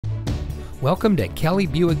Welcome to Kelley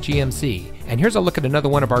Buick GMC, and here's a look at another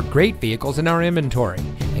one of our great vehicles in our inventory,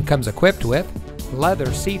 and comes equipped with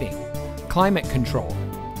leather seating, climate control,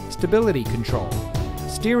 stability control,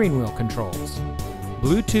 steering wheel controls,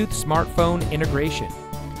 Bluetooth smartphone integration,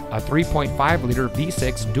 a 3.5-liter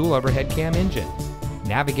V6 dual overhead cam engine,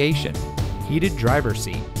 navigation, heated driver's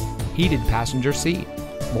seat, heated passenger seat,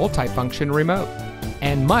 multifunction remote,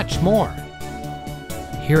 and much more.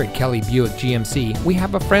 Here at Kelley Buick GMC, we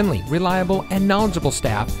have a friendly, reliable, and knowledgeable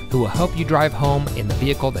staff who will help you drive home in the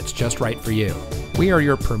vehicle that's just right for you. We are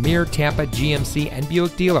your premier Tampa GMC and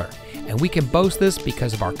Buick dealer, and we can boast this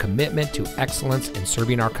because of our commitment to excellence in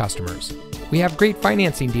serving our customers. We have great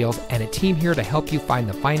financing deals and a team here to help you find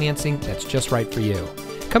the financing that's just right for you.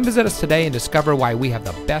 Come visit us today and discover why we have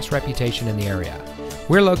the best reputation in the area.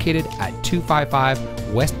 We're located at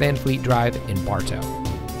 255 West Van Fleet Drive in Bartow.